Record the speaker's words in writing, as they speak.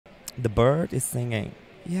The bird is singing.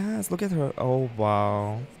 Yes, look at her. Oh,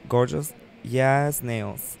 wow. Gorgeous. Yes,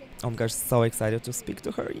 nails. Oh my gosh, so excited to speak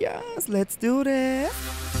to her. Yes, let's do this.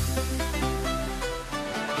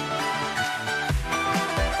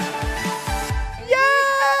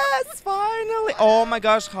 Yes, finally. Oh my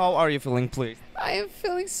gosh, how are you feeling, please? I am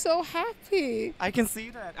feeling so happy. I can see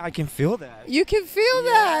that. I can feel that. You can feel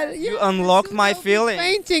that. You Yeah, unlocked soon my I'll be feelings.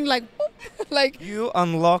 Fainting like, like. You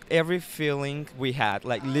unlocked every feeling we had.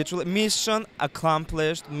 Like literally, mission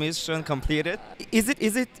accomplished, mission completed. Is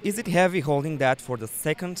it heavy holding that for the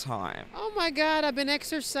second time? Oh my God! I've been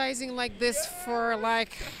exercising like this for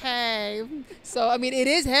like, hey. So I mean, it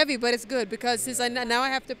is heavy, but it's good because since now I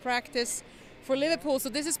have to practice for Liverpool. So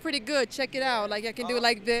this is pretty good. Check it out. Like I can do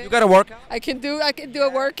like this. You gotta work out. I can do a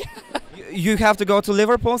workout. You have to go to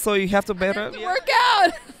Liverpool, so you have to better. Work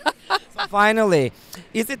out. So finally,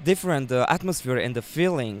 is it different, the atmosphere and the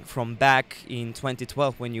feeling from back in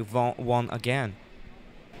 2012 when you won again?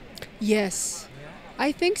 Yes,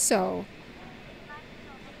 I think so.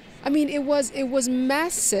 I mean, it was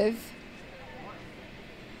massive,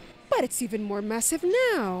 but it's even more massive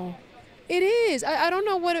now. It is. I don't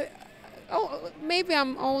know what. Oh, maybe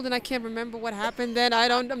I'm old and I can't remember what happened then.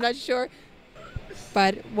 I'm not sure.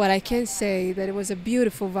 But what I can say that it was a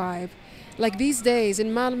beautiful vibe. Like these days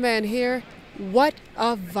in Malmö and here, what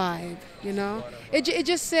a vibe, you know? It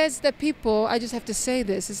just says that people, I just have to say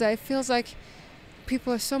this, is that it feels like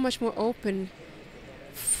people are so much more open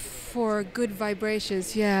for good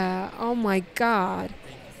vibrations. Yeah, oh my God.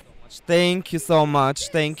 Thank you so much.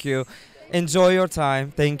 Thank you. Enjoy your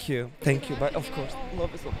time. Thank you. Thank you. But of course, love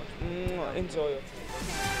you so much. Enjoy your time.